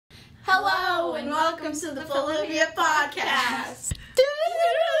Hello and welcome to the Pilivia podcast.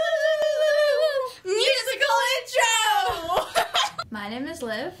 Musical intro! My name is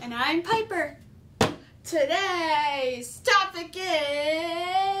Liv. And I'm Piper. Today's topic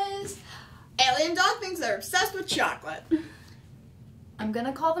is alien dog things that are obsessed with chocolate. I'm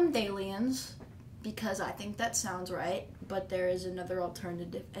gonna call them Dalians because I think that sounds right, but there is another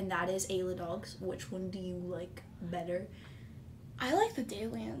alternative, and that is Alidogs. Which one do you like better? I like the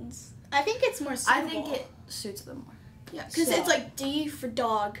Dalians. I think it's more suitable. I think it suits them more. Yeah, because it's like D for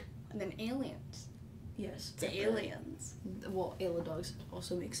dog and then aliens. Yes. It's aliens. Well, Alidogs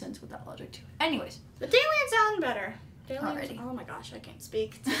also makes sense with that logic too. Anyways. But Dalians sound better. Alrighty. Oh my gosh, I can't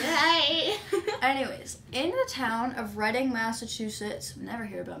speak today. Anyways, in the town of Reading, Massachusetts, never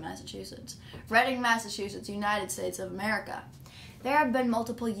hear about Massachusetts, Reading, Massachusetts, United States of America, there have been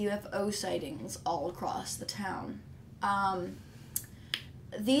multiple UFO sightings all across the town.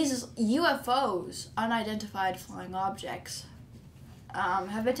 These UFOs, unidentified flying objects,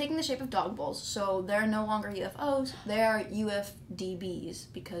 have been taking the shape of dog bowls, so they're no longer UFOs, they are UFDBs,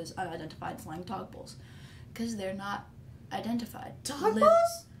 because unidentified flying dog bowls, because they're not identified. Dog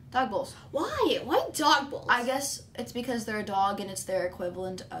bowls? Dog bowls. Why? Why dog bowls? I guess it's because they're a dog and it's their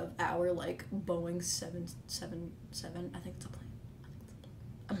equivalent of our, like, Boeing 777. I think it's a plane.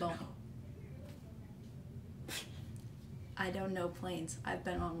 A Boeing. I don't know planes. I've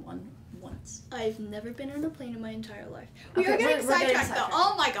been on one once. I've never been on a plane in my entire life. We Okay, are getting sidetracked though.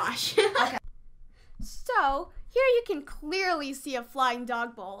 Oh my gosh. Okay. So, here you can clearly see a flying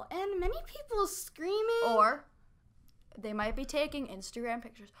dog bowl and many people screaming. Or they might be taking Instagram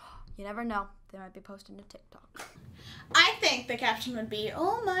pictures. You never know. They might be posting to TikTok. I think the caption would be,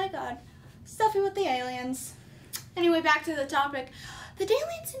 oh my god, stuffy with the aliens. Anyway, back to the topic. The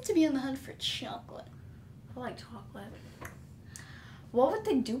Dalians seem to be on the hunt for chocolate. I like chocolate. What would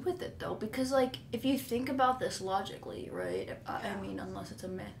they do with it, though? Because, like, if you think about this logically, right? I mean, unless it's a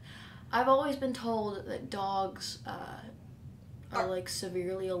myth. I've always been told that dogs are, like,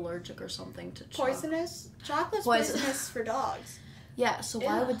 severely allergic or something to chocolate. Poisonous? Chocolate's poisonous for dogs. Yeah, so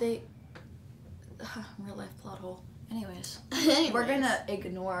why would they... real life plot hole. Anyways. We're gonna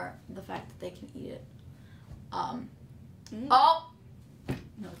ignore the fact that they can eat it. Oh!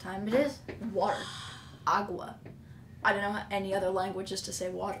 No time it is. Water. Agua. I don't know any other languages to say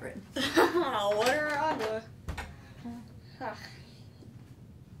water in. Water or agua.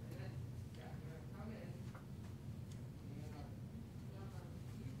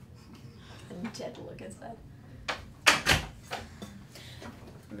 Dead look inside.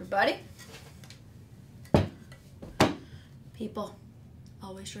 Everybody? People,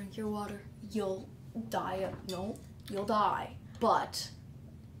 always drink your water. You'll die. No, you'll die. But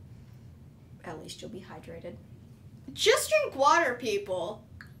at least you'll be hydrated. Just drink water, people.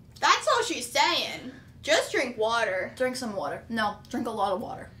 That's all she's saying. Just drink water. Drink some water. No, drink a lot of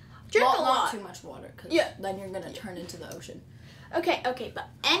water. Drink a lot. Not too much water, because then you're going to turn into the ocean. Okay, but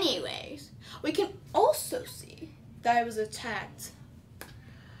anyways, we can also see that I was attacked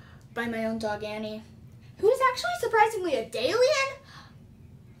by my own dog, Annie, who is actually surprisingly a Dalian.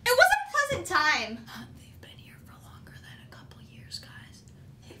 It was a pleasant time. They've been here for longer than a couple years, guys.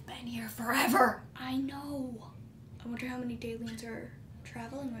 They've been here forever. I know. I wonder how many Dalians are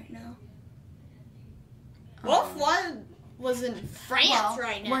traveling right now. What if one was in France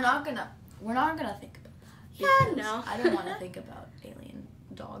right now? We're not gonna think about that. Yeah, no. I don't want to think about alien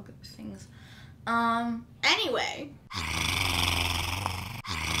dog things. Anyway.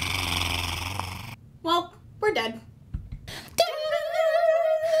 Well, we're dead.